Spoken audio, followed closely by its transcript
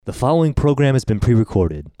The following program has been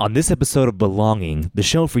pre-recorded. On this episode of Belonging, the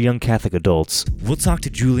show for young Catholic adults, we'll talk to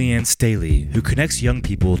Julianne Staley, who connects young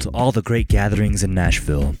people to all the great gatherings in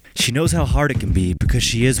Nashville. She knows how hard it can be because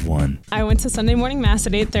she is one. I went to Sunday morning mass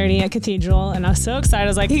at 8:30 at Cathedral, and I was so excited. I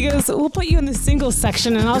was like, he goes, we'll put you in the singles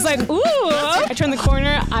section. And I was like, ooh. I turned the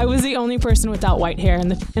corner. I was the only person without white hair in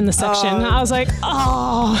the section. I was like,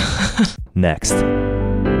 oh. Next.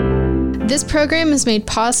 This program is made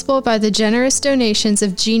possible by the generous donations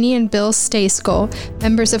of Jeannie and Bill Stayskull,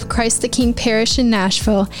 members of Christ the King Parish in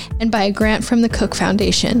Nashville, and by a grant from the Cook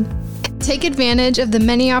Foundation. Take advantage of the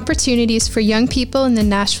many opportunities for young people in the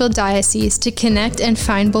Nashville Diocese to connect and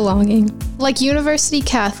find belonging. Like University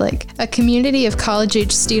Catholic, a community of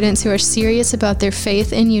college-age students who are serious about their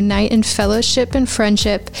faith and unite in fellowship and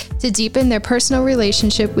friendship to deepen their personal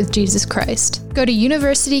relationship with Jesus Christ. Go to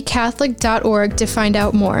universitycatholic.org to find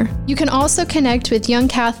out more. You can also connect with young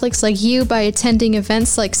Catholics like you by attending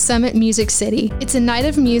events like Summit Music City. It's a night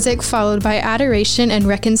of music followed by adoration and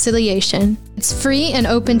reconciliation. It's free and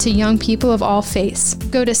open to young people of all faiths.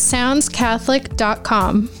 Go to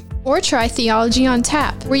soundscatholic.com. Or try Theology on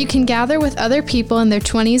Tap, where you can gather with other people in their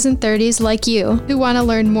 20s and 30s like you, who want to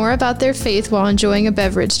learn more about their faith while enjoying a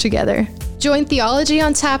beverage together. Join Theology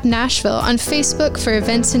on Tap Nashville on Facebook for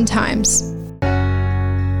events and times.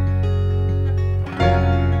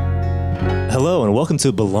 Hello and welcome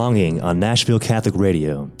to Belonging on Nashville Catholic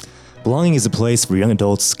Radio. Belonging is a place where young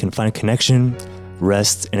adults can find connection,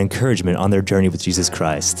 rest, and encouragement on their journey with Jesus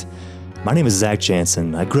Christ. My name is Zach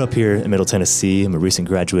Jansen. I grew up here in Middle Tennessee. I'm a recent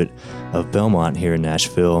graduate of Belmont here in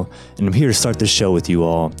Nashville, and I'm here to start this show with you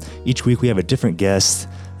all. Each week we have a different guest,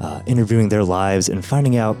 interviewing their lives and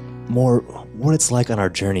finding out more what it's like on our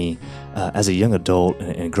journey as a young adult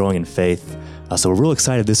and growing in faith. So we're real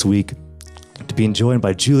excited this week to be joined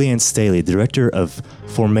by Julianne Staley, Director of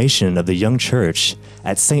Formation of the Young Church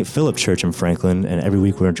at St. Philip Church in Franklin. And every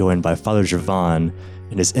week we're joined by Father Gervon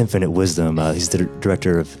in his infinite wisdom. He's the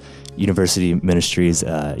Director of University Ministries,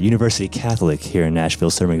 University Catholic here in Nashville,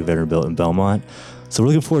 serving Vanderbilt and Belmont. So we're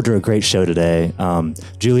looking forward to a great show today.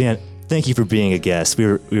 Julianne, thank you for being a guest.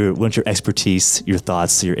 We want your expertise, your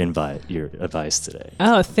thoughts, your advice today.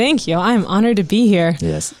 Oh, thank you. I'm honored to be here.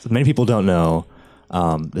 Yes. Many people don't know.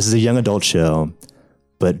 This is a young adult show,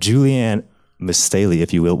 but Julianne, Miss Staley,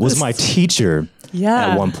 if you will, was my teacher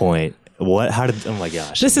at one point. Oh my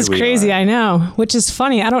gosh. This is crazy, I know, which is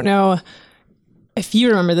funny. I don't know if you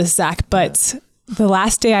remember this, Zach, but the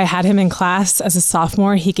last day I had him in class as a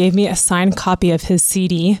sophomore, he gave me a signed copy of his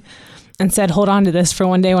CD and said, hold on to this for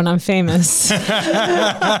one day when I'm famous. And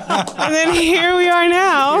then here we are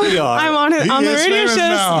now. I'm on the radio show.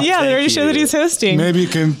 Now. Yeah, the radio show that he's hosting. Maybe you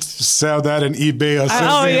can sell that on eBay or something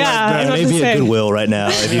like that. Maybe at Goodwill right now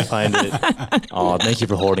if you find it. Oh, thank you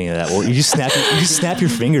for holding it. Well, you just snap your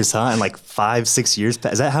fingers, huh? In like 5-6 years.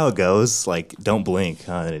 Is that how it goes? Like, don't blink,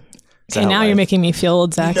 huh? Okay, now you're making me feel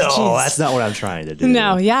old, Zach. No, Jeez. That's not what I'm trying to do.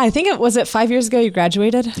 No, yeah, I think it was 5 years ago you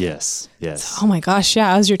graduated? Yes. Oh my gosh,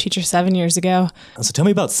 yeah, I was your teacher 7 years ago. So tell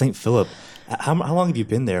me about St. Philip. How long have you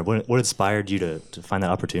been there? What inspired you to find that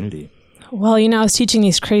opportunity? Well, I was teaching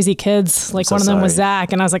these crazy kids. Like one of them was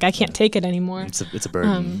Zach, and I was like, I can't take it anymore. It's a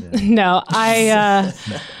burden. No, I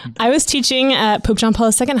was teaching at Pope John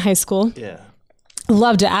Paul II High School. Yeah.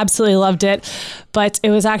 Loved it, absolutely loved it. But it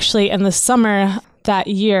was actually in the summer that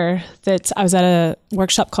year that I was at a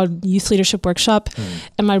workshop called Youth Leadership Workshop.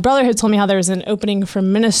 And my brother had told me how there was an opening for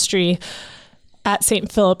ministry at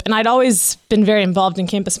St. Philip. And I'd always been very involved in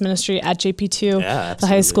campus ministry at JP2, the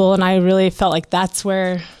high school. And I really felt like that's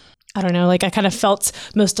where, I don't know, like I kind of felt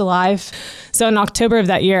most alive. So in October of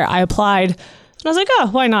that year, I applied. And I was like, oh,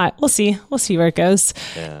 why not? We'll see where it goes.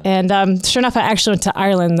 Yeah. And sure enough, I actually went to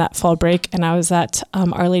Ireland that fall break. And I was at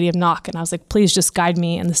Our Lady of Knock. And I was like, please just guide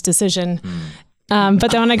me in this decision.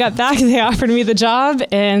 But then when I got back, they offered me the job,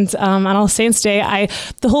 and on All Saints Day,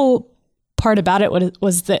 the whole part about it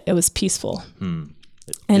was that it was peaceful.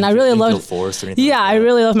 And I really loved. I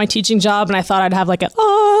really loved my teaching job, and I thought I'd have like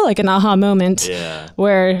an aha moment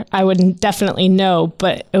where I would definitely know,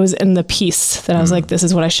 but it was in the peace that I was like, this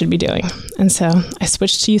is what I should be doing. And so I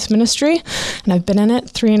switched to youth ministry, and I've been in it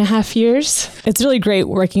 3.5 years. It's really great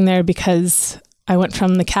working there because I went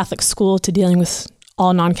from the Catholic school to dealing with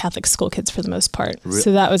all non-Catholic school kids for the most part.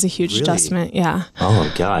 So that was a huge adjustment. Yeah.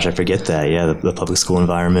 Oh gosh, I forget that. Yeah, the public school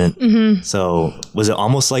environment. Mm-hmm. So was it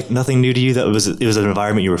almost like nothing new to you? It was an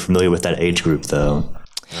environment you were familiar with, that age group though?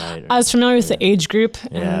 Right. I was familiar with the age group,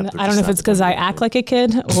 and I don't know if it's because I act like a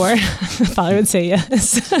kid or Father would say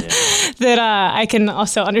yes, that I can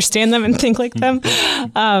also understand them and think like them.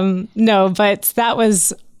 No, but that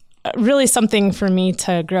was really something for me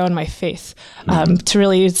to grow in my faith, to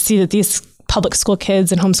really see that these public school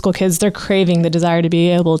kids and homeschool kids, they're craving the desire to be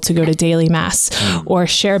able to go to daily mass or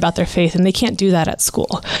share about their faith, and they can't do that at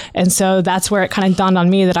school. And so that's where it kind of dawned on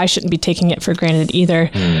me that I shouldn't be taking it for granted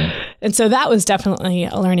either. And so that was definitely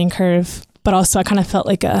a learning curve, but also I kind of felt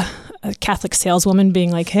like a Catholic saleswoman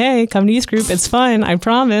being like, hey, come to youth group, it's fun, I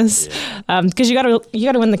promise. Because you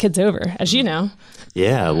gotta win the kids over, as you know.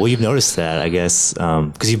 Yeah, well, you've noticed that, I guess,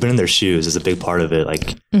 because you've been in their shoes is a big part of it.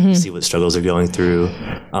 Like, you see what struggles they're going through.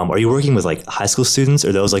 Are you working with like high school students,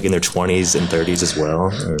 or those like in their 20s and 30s as well?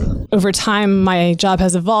 Or? Over time, my job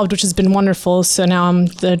has evolved, which has been wonderful. So now I'm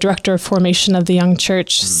the director of formation of the young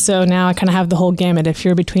church. So now I kind of have the whole gamut. If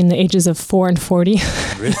you're between the ages of 4 and 40,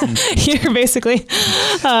 you're basically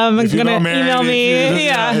going to email me.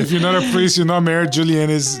 If you're not a priest, you're not married, Julian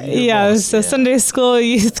is. Yeah, so Sunday school,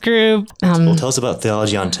 youth group. Well, tell us about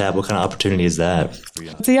Theology on Tap. What kind of opportunity is that for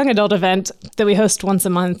you? It's a young adult event that we host once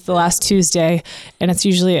a month, the last Tuesday, and it's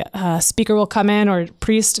usually a speaker will come in or a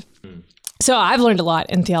priest. So I've learned a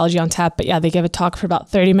lot in Theology on Tap, but yeah, they give a talk for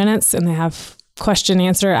about 30 minutes and they have question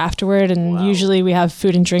answer afterward, and usually we have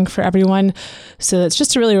food and drink for everyone. So it's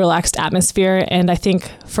just a really relaxed atmosphere, and I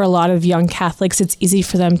think for a lot of young Catholics, it's easy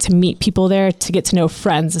for them to meet people there, to get to know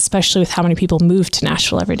friends, especially with how many people move to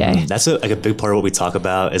Nashville every day. That's a big part of what we talk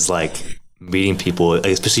about is like meeting people,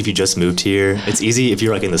 especially if you just moved here. It's easy if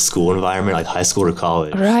you're like in the school environment, like high school or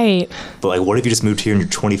college. Right. But like, what if you just moved here and you're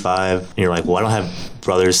 25 and you're like, well, I don't have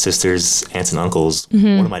brothers, sisters, aunts, and uncles. What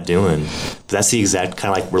am I doing? But that's the exact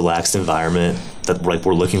kind of like relaxed environment that like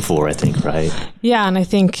we're looking for, I think, right? Yeah, and I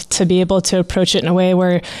think to be able to approach it in a way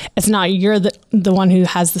where it's not you're the one who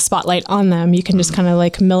has the spotlight on them. You can just kind of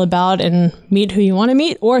like mill about and meet who you want to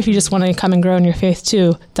meet, or if you just want to come and grow in your faith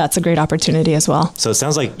too, that's a great opportunity as well. So it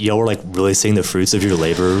sounds like y'all were like really seeing the fruits of your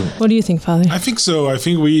labor. What do you think, Father? I think so. I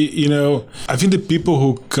think I think the people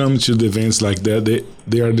who come to the events like that,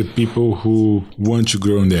 they are the people who want to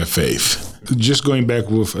grow in their faith. Just going back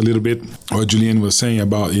with a little bit what Julian was saying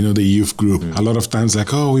about, the youth group. A lot of times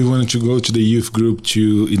like, we wanted to go to the youth group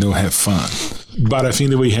to, have fun. But I think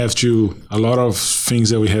that a lot of things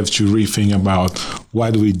that we have to rethink about, why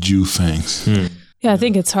do we do things? Yeah, I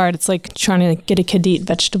think it's hard. It's like trying to get a kid to eat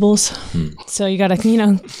vegetables. So you got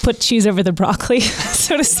to, put cheese over the broccoli,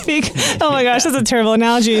 so to speak. Oh my gosh, that's a terrible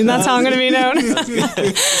analogy, and that's how I'm going to be known.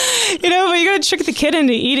 But you got to trick the kid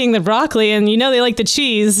into eating the broccoli, and they like the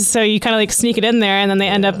cheese, so you kind of like sneak it in there, and then they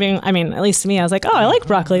end up being, at least to me, I was like, I like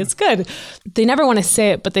broccoli, it's good. They never want to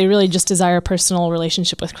say it, but they really just desire a personal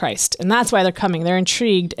relationship with Christ, and that's why they're coming. They're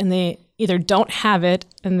intrigued, and they either don't have it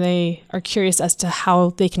and they are curious as to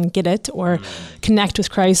how they can get it or connect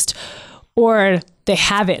with Christ, or they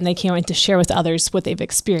have it and they can't wait to share with others what they've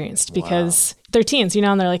experienced because they're teens,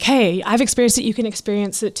 and they're like, hey, I've experienced it, you can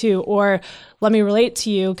experience it too, or let me relate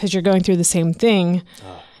to you because you're going through the same thing.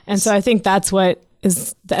 And so I think that's what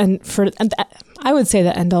is the end I would say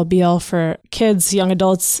the end all be all for kids, young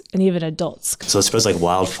adults, and even adults. So it spreads like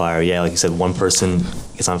wildfire. Yeah, like you said, one person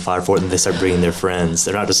gets on fire for it and they start bringing their friends.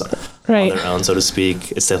 They're not just on their own, so to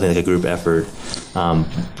speak. It's definitely like a group effort.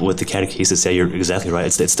 With the catechesis, you're exactly right.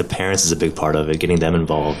 It's the parents is a big part of it, getting them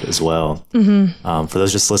involved as well. For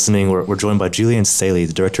those just listening, we're joined by Julian Staley,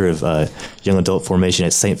 the director of Young Adult Formation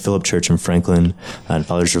at St. Philip Church in Franklin, and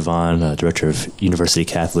Father Gervon, director of University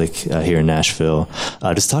Catholic here in Nashville.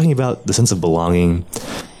 Just talking about the sense of belonging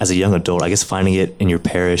as a young adult, I guess finding it in your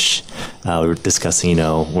parish. We were discussing,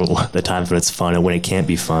 the times when it's fun and when it can't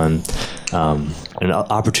be fun, and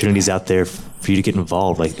opportunities out there for you to get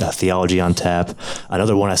involved, like Theology on Tap.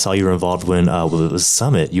 Another one I saw you were involved when was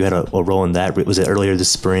Summit. You had a role in that. Was it earlier this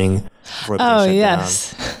spring? Oh,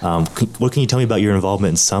 yes. What can you tell me about your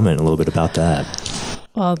involvement in Summit, a little bit about that?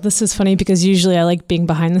 Well, this is funny because usually I like being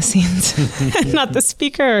behind the scenes, not the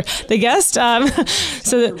speaker or the guest.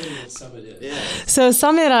 So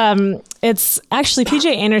Summit, it's actually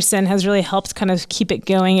PJ Anderson has really helped kind of keep it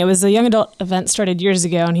going. It was a young adult event started years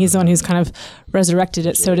ago, and he's the one who's kind of resurrected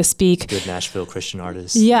it, so to speak. Good Nashville Christian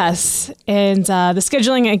artist. Yes. And the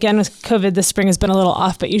scheduling, again, with COVID this spring has been a little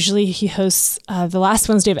off, but usually he hosts the last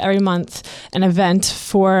Wednesday of every month an event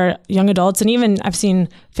for young adults. And even I've seen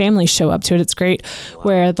families show up to it. It's great,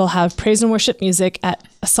 where they'll have praise and worship music at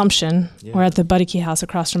Assumption or at the Buddy Key House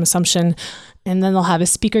across from Assumption. And then they'll have a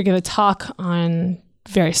speaker give a talk on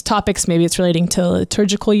various topics. Maybe it's relating to a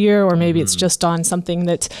liturgical year, or maybe it's just on something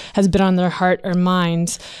that has been on their heart or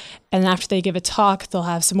mind. And after they give a talk, they'll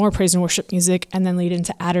have some more praise and worship music and then lead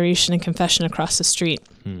into adoration and confession across the street.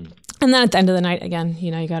 And then at the end of the night, again,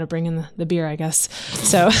 you got to bring in the beer, I guess.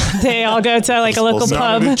 So they all go to like a local pub.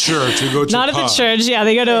 Not at the church. You go to Not a at the pub. church. Yeah,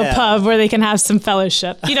 they go to a pub where they can have some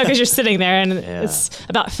fellowship. Because you're sitting there, and it's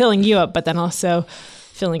about filling you up, but then also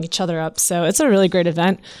filling each other up. So it's a really great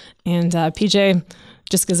event. And PJ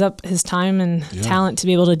just gives up his time and talent to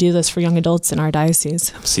be able to do this for young adults in our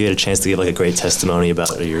diocese. So you had a chance to give like a great testimony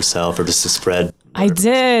about yourself, or just to spread. I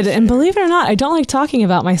did, and believe it or not, I don't like talking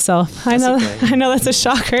about myself. I know that's a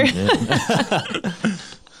shocker. And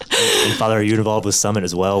Father, are you involved with Summit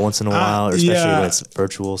as well once in a while, or especially when it's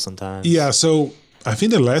virtual sometimes? Yeah, so I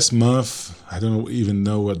think the last month, I don't even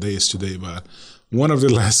know what day is today, but one of the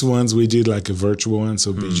last ones we did like a virtual one.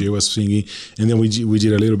 So BJ was singing, and then we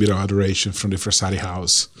did a little bit of adoration from the Frassati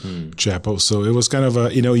House Chapel. So it was kind of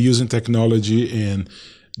using technology and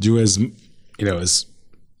do as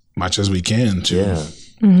much as we can to.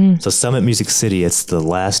 Yeah. So Summit Music City, it's the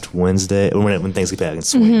last Wednesday, when things get back in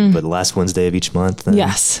swing, but the last Wednesday of each month. Then.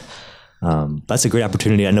 Yes. That's a great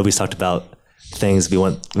opportunity. I know we talked about things we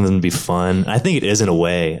want them to be fun. I think it is in a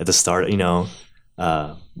way at the start,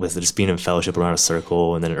 with just being in fellowship around a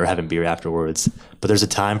circle and then or having beer afterwards. But there's a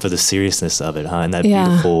time for the seriousness of it, and that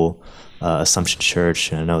beautiful Assumption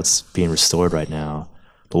Church. And I know it's being restored right now.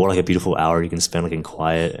 But what like a beautiful hour you can spend like in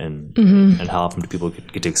quiet, and how often do people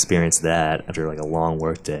get to experience that after like a long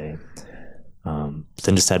work day? But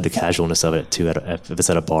then just have the casualness of it too, if it's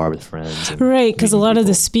at a bar with friends. Right, because a lot of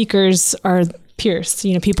the speakers are peers,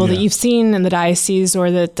 people that you've seen in the diocese, or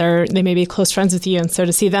that they may be close friends with you. And so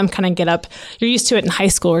to see them kind of get up, you're used to it in high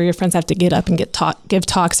school where your friends have to get up and give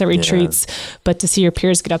talks at retreats, but to see your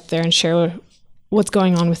peers get up there and share what's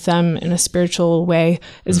going on with them in a spiritual way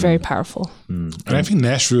is very powerful. And I think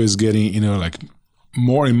Nashville is getting,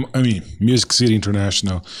 more, Music City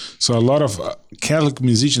International. So a lot of Catholic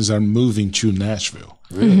musicians are moving to Nashville.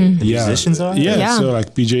 Really? The musicians are? Yeah. So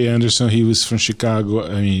like PJ Anderson, he was from Chicago.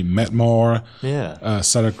 Matt Moore. Yeah.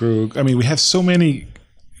 Sarah Krug. We have so many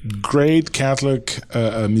great Catholic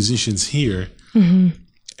musicians here.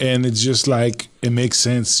 And it's just like, it makes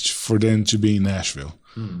sense for them to be in Nashville.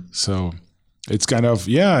 So it's kind of,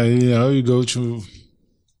 you go to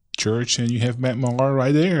church and you have Matt Maher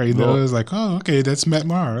right there. It's like, oh, okay, that's Matt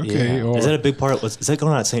Maher. Okay. Yeah. Is that a big part? Is that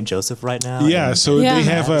going on at St. Joseph right now? Yeah. So they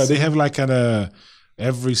have like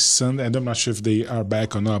every Sunday, and I'm not sure if they are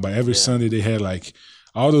back or not, but every Sunday they had like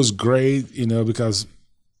all those great, because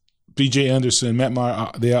PJ Anderson, Matt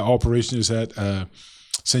Maher, they are operations at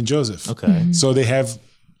St. Joseph. Okay. So they have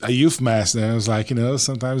a youth mass there. It's like,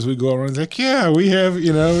 sometimes we go around and like, we have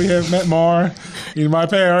Matt Maher in my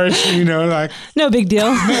parish, like. No big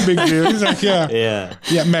deal. No big deal. He's like, yeah,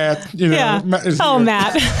 Matt, Matt is oh, here.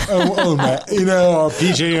 Matt. oh, Matt, or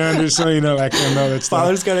PJ Anderson, like, that's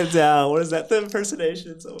Father's got it down. What is that? The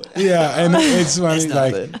impersonation. Yeah, and it's funny,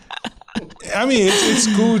 like,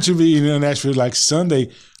 it's cool to be in Nashville. Like Sunday,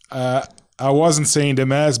 I wasn't saying the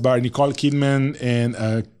mass, but Nicole Kidman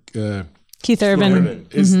and Keith Urban.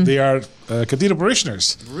 They are cathedral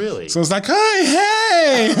parishioners. Really? So it's like,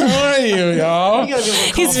 hey, how are you, y'all?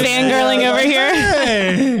 He's fangirling over here.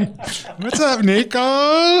 Hey, what's up,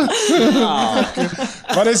 Nicole?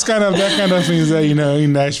 But it's kind of that kind of things that,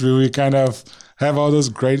 in Nashville, we kind of have all those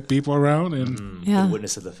great people around. And the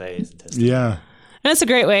witness of the faith. Yeah. And it's a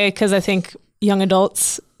great way, because I think young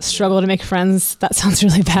adults struggle to make friends. That sounds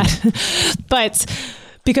really bad. But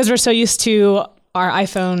because we're so used to our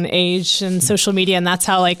iPhone age and social media, and that's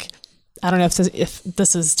how I don't know if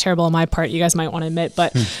this is terrible on my part, you guys might want to admit,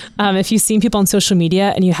 but if you've seen people on social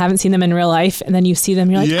media and you haven't seen them in real life, and then you see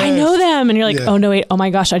them, you're like, yes. I know them. And you're like, oh no, wait, oh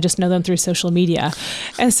my gosh, I just know them through social media.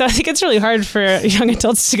 And so I think it's really hard for young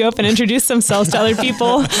adults to go up and introduce themselves to other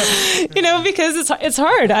people, because it's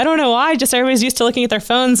hard. I don't know why, just everybody's used to looking at their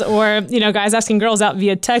phones, or, guys asking girls out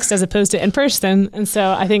via text as opposed to in person. And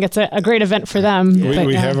so I think it's a great event for them. Yeah.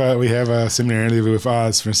 We have a seminary with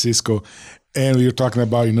us, Francisco. And we were talking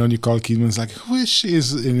about, Nicole Kidman's like, who is she?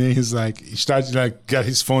 And then he's like, he started got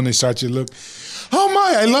his phone and started to look, oh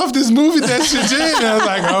my, I love this movie that she did. And I was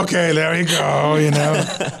like, okay, there we go,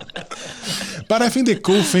 But I think the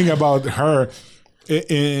cool thing about her,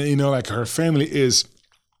 her family is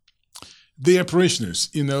they are parishioners,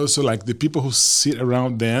 so like the people who sit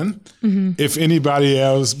around them, if anybody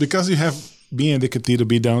else, because you have, being in the cathedral,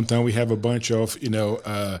 be downtown, we have a bunch of,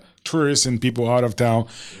 tourists and people out of town,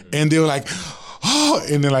 and they were like, oh,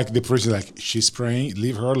 and then like the person like, she's praying,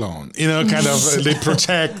 leave her alone, kind of they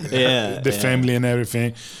protect the family and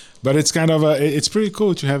everything. But it's kind of it's pretty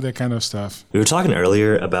cool to have that kind of stuff. We were talking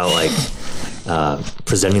earlier about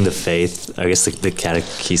presenting the faith, I guess the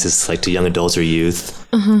catechesis to young adults or youth,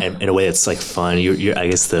 and in a way that's fun. You're I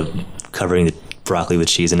guess covering broccoli with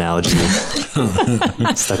cheese analogy.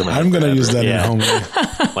 Stuck in my I'm going to use that Yeah. in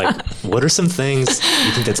home. Like, what are some things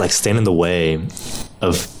you think that's like stand in the way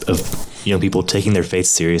of people taking their faith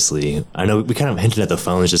seriously? I know we kind of hinted at the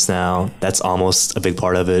phones just now. That's almost a big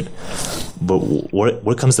part of it. But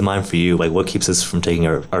what comes to mind for you? Like, what keeps us from taking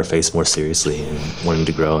our faith more seriously and wanting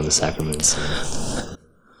to grow in the sacraments?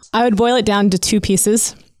 I would boil it down to two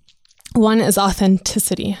pieces. One is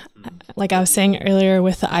authenticity. Like I was saying earlier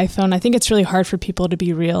with the iPhone, I think it's really hard for people to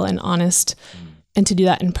be real and honest and to do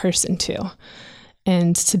that in person too.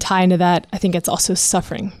 And to tie into that, I think it's also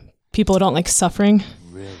suffering. People don't like suffering.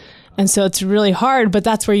 Really? And so it's really hard, but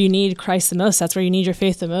that's where you need Christ the most. That's where you need your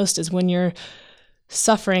faith the most, is when you're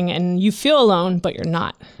suffering and you feel alone, but you're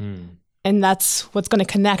not. And that's what's going to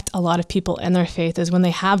connect a lot of people in their faith, is when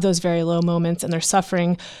they have those very low moments and they're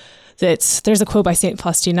suffering. There's a quote by St.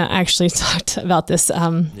 Faustina. I actually talked about this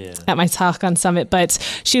at my talk on Summit, but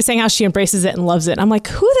she was saying how she embraces it and loves it. I'm like,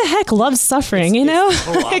 who the heck loves suffering, you know? It's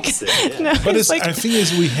the whole opposite, yeah. But I think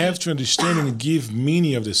is we have to understand and give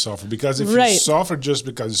meaning of the suffer, because if you suffer just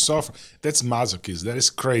because you suffer, that's masochism. That is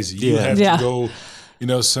crazy. You have to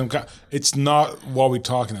go, some kind. It's not what we're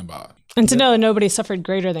talking about. And to know nobody suffered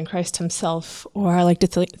greater than Christ himself. Or I like to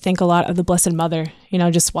think a lot of the Blessed Mother,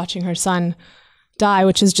 just watching her son die,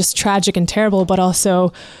 which is just tragic and terrible, but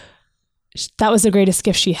also that was the greatest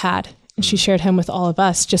gift she had. And she shared him with all of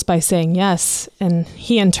us just by saying yes. And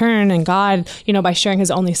he in turn, and God, by sharing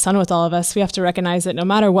his only son with all of us, we have to recognize that no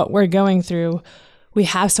matter what we're going through, we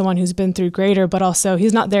have someone who's been through greater, but also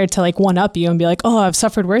he's not there to like one up you and be like, oh, I've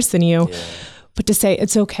suffered worse than you, but to say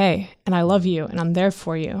it's okay. And I love you and I'm there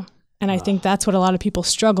for you. And I think that's what a lot of people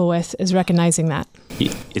struggle with, is recognizing that.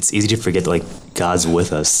 It's easy to forget that, like, God's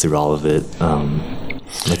with us through all of it,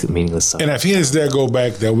 like the meaningless stuff. And I think it's that go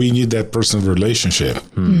back that we need that personal relationship,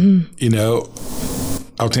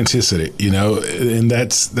 authenticity, and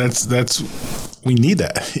that's we need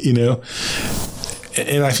that,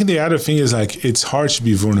 And I think the other thing is, like, it's hard to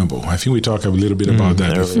be vulnerable. I think we talked a little bit about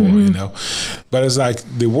that before, But it's like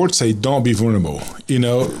the words say, don't be vulnerable,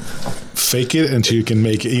 Fake it until you can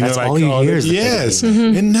make it. That's all you hear is yes.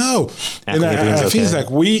 And no. And I think it's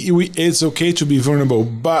like we it's okay to be vulnerable,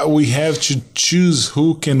 but we have to choose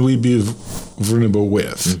who can we be vulnerable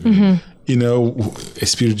with. A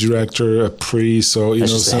spirit director, a priest, or a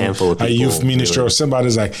youth minister, really. Or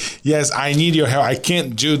somebody's like, yes, I need your help. I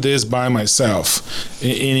can't do this by myself.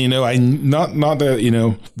 And I not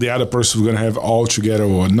that the other person is going to have all together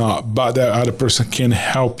or not, but that other person can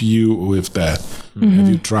help you with that. Have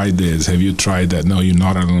you tried this? Have you tried that? No, you're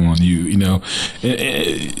not alone.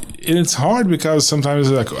 And it's hard because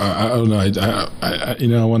sometimes it's like, I don't know,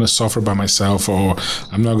 I want to suffer by myself, or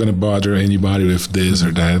I'm not going to bother anybody with this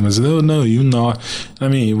or that. And I said, no, you're not. I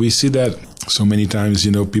mean, we see that so many times,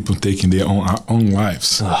 people taking their own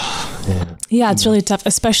lives. Yeah, it's really tough,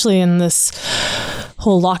 especially in this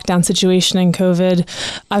whole lockdown situation in COVID.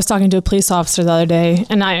 I was talking to a police officer the other day,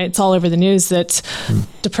 and it's all over the news that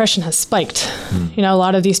depression has spiked. A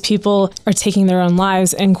lot of these people are taking their own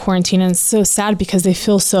lives in quarantine, and it's so sad because they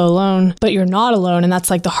feel so alone, but you're not alone. And that's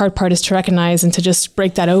like the hard part, is to recognize and to just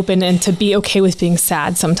break that open and to be okay with being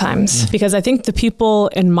sad sometimes. Because I think the people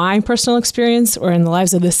in my personal experience, or in the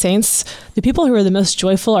lives of the saints, the people who are the most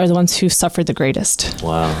joyful are the ones who suffered the greatest.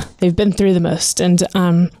 Wow. They've been through the most. And,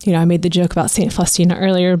 I made the joke about St. Faustina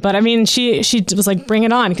earlier, but I mean, she was like, bring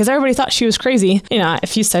it on, because everybody thought she was crazy.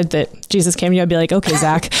 If you said that Jesus came to you, I'd be like, okay,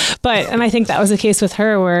 Zach. And I think that was the case with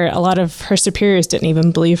her, where a lot of her superiors didn't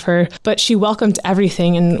even believe her, but she welcomed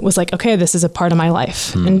everything and was like, okay, this is a part of my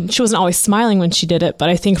life. And she wasn't always smiling when she did it. But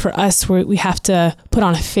I think for us, we have to put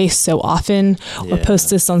on a face so often, or post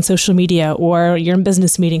this on social media, or you're in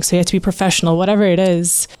business meetings, so you have to be professional, whatever it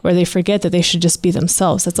is, where they forget that they should just be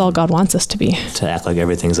themselves. That's all God wants us to be. To act like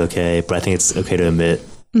everything's okay. But I think it's okay to admit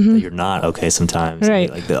that you're not okay sometimes.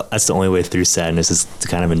 Right. That's the only way through sadness, is to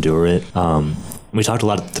kind of endure it. We talked a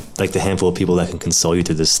lot of the handful of people that can console you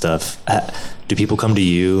through this stuff. Do people come to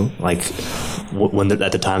you when they're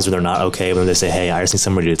at the times when they're not okay, when they say, hey, I just need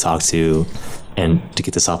somebody to talk to and to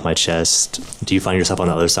get this off my chest? Do you find yourself on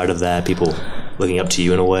the other side of that? People looking up to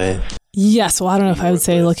you in a way? Yes. Well, I don't know if I would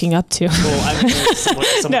say looking up to. Well, I mean, someone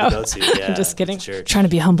no, to go to. Yeah, I'm just kidding. Sure. Trying to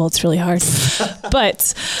be humble, it's really hard.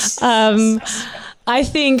 But I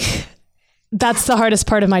think that's the hardest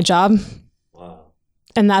part of my job.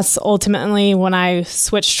 And that's ultimately when I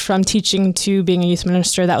switched from teaching to being a youth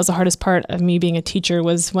minister. That was the hardest part of me being a teacher,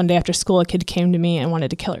 was one day after school, a kid came to me and wanted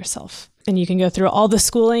to kill herself. and you can go through all the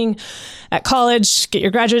schooling at college, get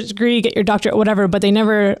your graduate degree, get your doctorate, whatever, but they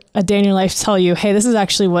never a day in your life tell you, hey, this is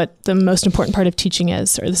actually what the most important part of teaching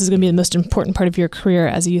is, or this is going to be the most important part of your career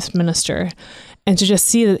as a youth minister. And to just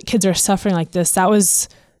see that kids are suffering like this, that was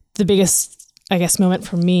the biggest, I guess, moment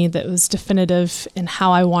for me that was definitive in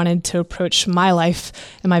how I wanted to approach my life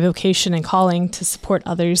and my vocation and calling to support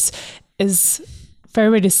others, is for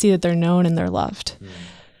everybody to see that they're known and they're loved.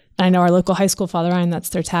 And I know our local high school, Father Ryan, that's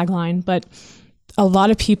their tagline, but a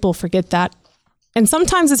lot of people forget that. And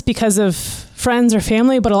sometimes it's because of friends or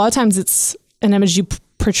family, but a lot of times it's an image you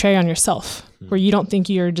portray on yourself where you don't think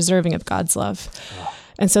you're deserving of God's love.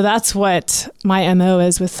 And so that's what my MO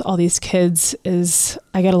is with all these kids, is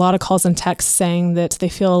I get a lot of calls and texts saying that they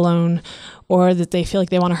feel alone or that they feel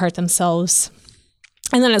like they want to hurt themselves.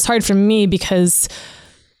 And then it's hard for me because,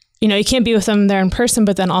 you know, you can't be with them there in person,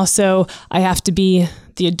 but then also I have to be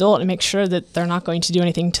the adult and make sure that they're not going to do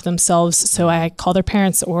anything to themselves. So I call their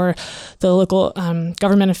parents or the local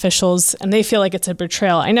government officials, and they feel like it's a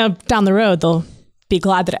betrayal. I know down the road they'll be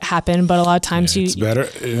glad that it happened, but a lot of times it's better,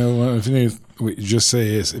 you know, one thing we just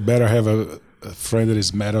say is it better have a friend that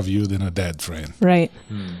is mad of you than a dead friend. Right.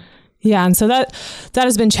 Yeah. And so that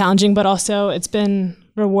has been challenging, but also it's been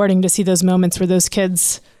rewarding to see those moments where those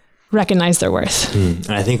kids recognize their worth.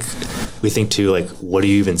 And I think we think too, like, what do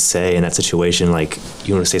you even say in that situation? Like,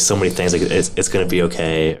 you want to say so many things, like it's going to be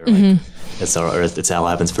okay, or like it's all, or it's all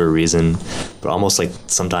happens for a reason. But almost like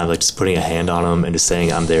sometimes like just putting a hand on them and just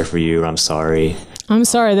saying, I'm there for you, or I'm sorry. I'm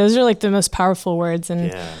sorry. Those are like the most powerful words.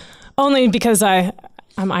 And only because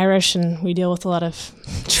I'm Irish and we deal with a lot of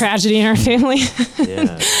tragedy in our family.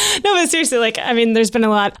 No, but seriously, like, I mean, there's been a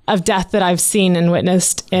lot of death that I've seen and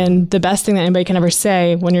witnessed. And the best thing that anybody can ever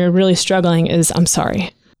say when you're really struggling is, I'm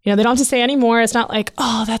sorry. You know, they don't have to say anymore. It's not like,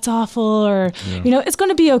 oh, that's awful, or, you know, it's going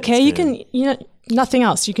to be okay. You can, you know, nothing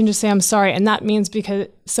else. You can just say, I'm sorry. And that means because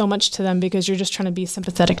so much to them, because you're just trying to be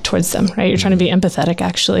sympathetic towards them, right? You're trying to be empathetic,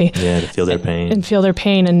 actually. Yeah, to feel their pain. And feel their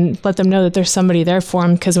pain and let them know that there's somebody there for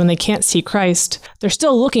them, because when they can't see Christ, they're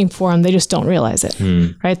still looking for him. They just don't realize it,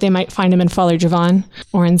 right? They might find him in Father Javon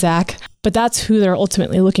or in Zach, but that's who they're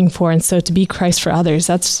ultimately looking for. And so to be Christ for others,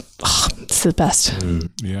 that's it's the best.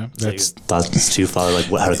 Yeah. That's thoughts too, Father, like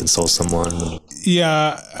how to console someone.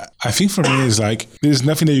 Yeah, I think for me it's like there's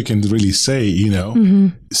nothing that you can really say, you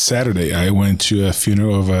know. Saturday I went to a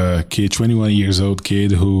funeral of a kid, 21 years old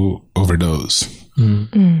kid who overdosed.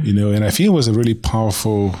 You know, and I think it was a really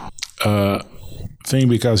powerful thing,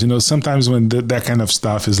 because, you know, sometimes when that kind of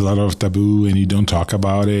stuff is a lot of taboo and you don't talk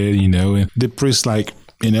about it, you know, and the priest, like,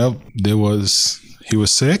 you know, he was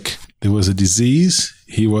sick, there was a disease,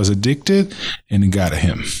 he was addicted, and it got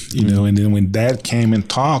him, you know. And then when dad came and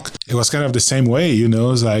talked, it was kind of the same way, you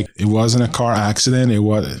know. It's like, it wasn't a car accident. It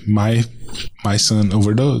was my son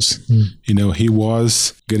overdosed. You know, he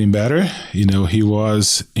was getting better. You know, he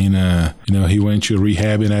was in he went to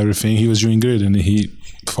rehab and everything. He was doing good, and he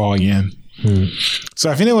fall again.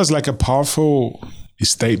 So I think it was like a powerful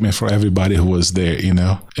statement for everybody who was there, you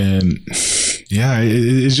know. And yeah,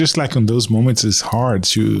 it's just like on those moments, it's hard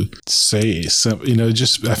to say some, you know,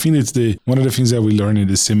 just, I think it's one of the things that we learn in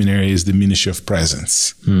the seminary is the ministry of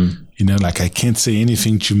presence. You know, like I can't say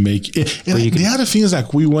anything to make it. And the other thing is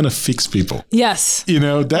like, we want to fix people. Yes. You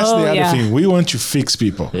know, that's the other thing. We want to fix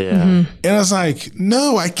people. Yeah. And I was like,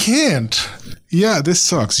 no, I can't. Yeah, this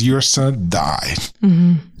sucks. Your son died.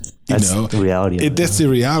 That's the reality. That's the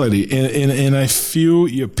reality. And I feel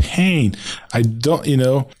your pain. I don't, you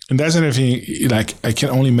know, and that's another thing, like, I can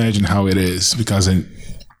only imagine how it is, because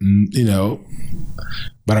you know,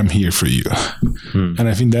 but I'm here for you. And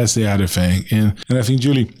I think that's the other thing. And I think,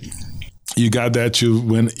 Julie, you got that too,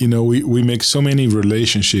 when, you know, we make so many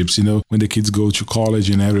relationships, you know, when the kids go to college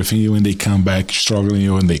and everything, when they come back struggling,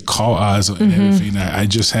 or when they call us and everything. I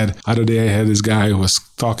just had, other day I had this guy who was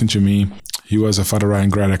talking to me. He was a Father Ryan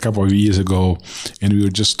grad a couple of years ago, and we were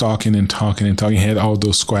just talking. He had all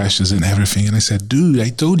those questions and everything. And I said, dude, I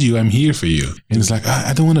told you I'm here for you. And it's like,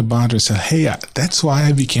 I don't want to bother. I said, hey, that's why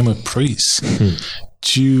I became a priest.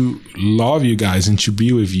 To love you guys and to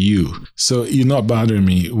be with you. So you're not bothering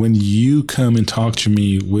me. When you come and talk to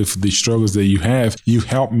me with the struggles that you have, you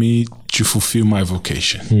help me to fulfill my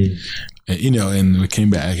vocation. You know, and we came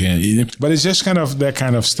back. But it's just kind of that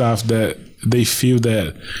kind of stuff that they feel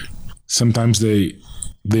that sometimes they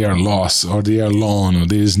are lost, or they are alone, or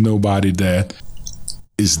there's nobody that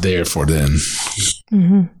is there for them.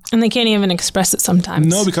 And they can't even express it sometimes.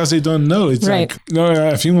 No, because they don't know. It's like, no,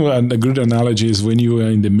 I think a good analogy is when you are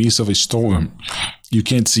in the midst of a storm, you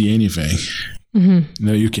can't see anything.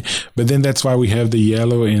 No, you can. But then that's why we have the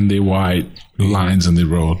yellow and the white lines on the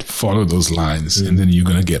road. Follow those lines, and then you're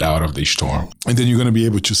gonna get out of the storm, and then you're gonna be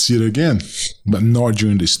able to see it again, but not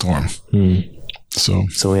during the storm. So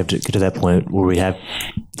we have to get to that point where we have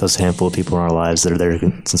those handful of people in our lives that are there to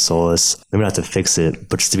console us. Maybe not to fix it,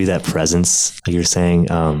 but just to be that presence, like you're saying.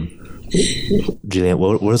 Julian,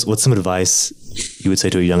 what's some advice you would say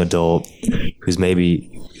to a young adult who's maybe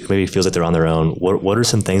feels like they're on their own? What are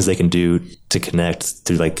some things they can do to connect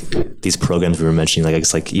through like these programs we were mentioning? Like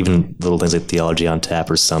it's like even little things like Theology on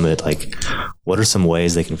Tap or Summit. Like, what are some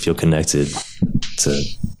ways they can feel connected to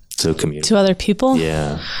a community, to other people?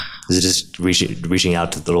 Yeah. Is it just reaching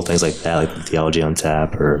out to little things like that, like Theology on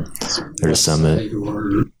Tap or Summit?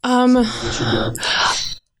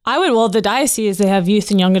 The diocese, they have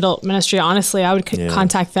youth and young adult ministry. Honestly, I would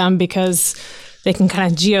contact them because they can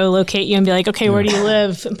kind of geolocate you and be like, okay, where do you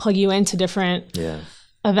live? And plug you into different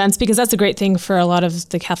events, because that's a great thing for a lot of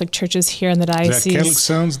the Catholic churches here in the diocese. Is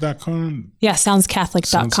that CatholicSounds.com? Yeah,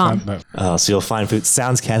 soundscatholic.com. So you'll find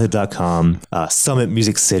soundscatholic.com, Summit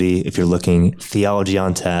Music City if you're looking, Theology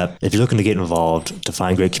on Tap if you're looking to get involved, to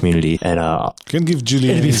find great community. And can give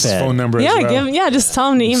Julian his phone number as well. Just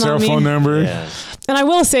tell him to email me. Cell phone number. Yeah. And I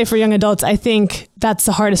will say for young adults, I think that's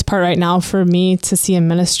the hardest part right now for me to see in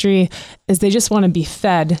ministry is they just want to be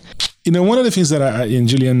fed. You know, one of the things that and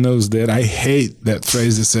Julian knows that I hate that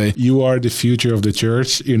phrase to say, you are the future of the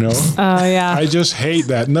church, you know? Oh, yeah. I just hate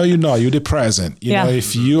that. No, you're not. You're the present. You know,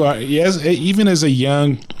 if you are, even as a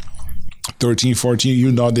young 13, 14,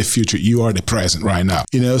 you're not the future. You are the present right now.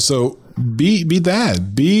 You know, so be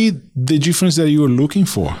that. Be the difference that you are looking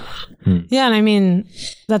for. Yeah, and I mean,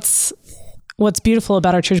 that's what's beautiful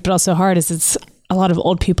about our church, but also hard, is it's a lot of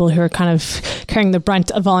old people who are kind of carrying the brunt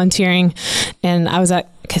of volunteering. And I was at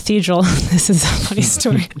Cathedral. This is a funny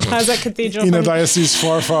story. I was at Cathedral. In a diocese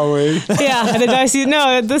far away. Yeah, at a diocese.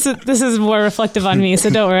 No, this is more reflective on me, so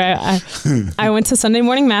don't worry. I went to Sunday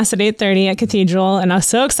morning mass at 8:30 at Cathedral, and I was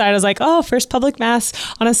so excited. I was like, oh, first public mass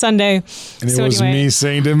on a Sunday. And it was me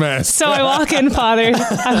saying the mass. So I walk in, Father.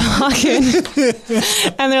 I walk in,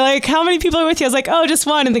 and they're like, how many people are with you? I was like, oh, just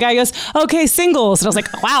one. And the guy goes, okay, singles. And I was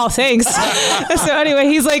like, wow, thanks. So anyway,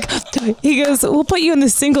 he goes, we'll put you in the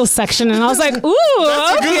singles section. And I was like,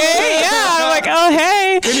 ooh, okay, yeah. I'm like, oh,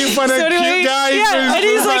 hey. Can you find a cute guy? Yeah, and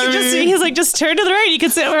he's like, just turn to the right. You can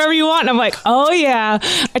sit wherever you want. And I'm like, oh, yeah.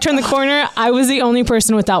 I turned the corner. I was the only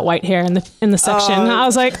person without white hair in the section. I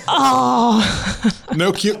was like, oh.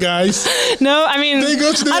 No cute guys. No, I mean, they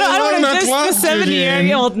go to the I don't want to diss the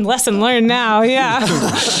 70-year-old lesson learned now. Yeah.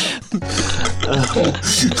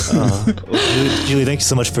 Julie, thank you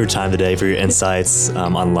so much for your time today, for your insights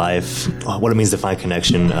on life, what it means to find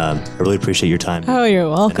connection. I really appreciate your time. Oh, you're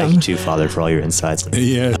welcome. And thank you too, Father, for all your insights.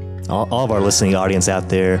 Yeah. All of our listening audience out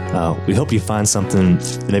there, we hope you find something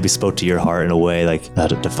that maybe spoke to your heart in a way, like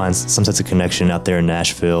to find some sense of connection out there in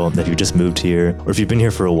Nashville, that you just moved here, or if you've been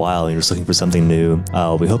here for a while and you're just looking for something new.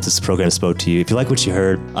 We hope this program spoke to you. If you like what you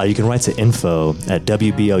heard, you can write to info@wbou.org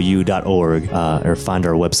or find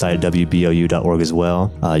our website at wbou.org as well.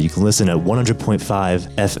 You can listen at 100.5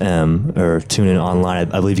 FM or tune in online.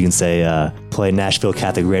 I believe you can say play Nashville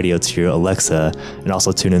Catholic Radio to your Alexa and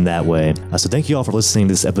also tune in that way. So thank you all for listening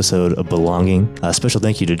to this episode of Belonging. A special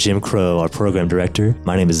thank you to Jim Crow, our program director.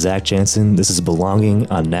 My name is Zach Jansen. This is Belonging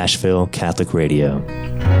on Nashville Catholic Radio.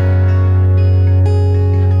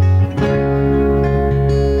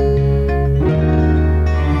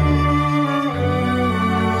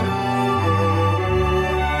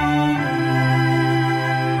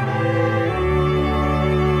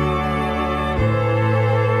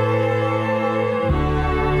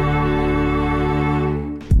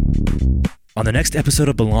 On the next episode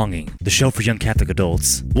of Belonging, the show for young Catholic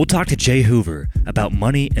adults, we'll talk to Jay Hoover about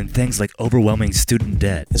money and things like overwhelming student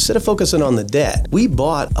debt. Instead of focusing on the debt, we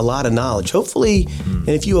bought a lot of knowledge. Hopefully, and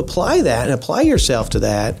if you apply that and apply yourself to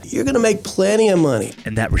that, you're going to make plenty of money.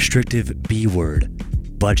 And that restrictive B word,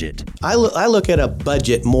 budget. I look at a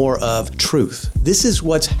budget more of truth. This is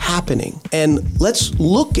what's happening, and let's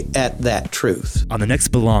look at that truth. On the next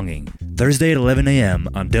Belonging, Thursday at 11 a.m.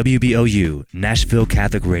 on WBOU, Nashville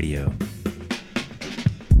Catholic Radio.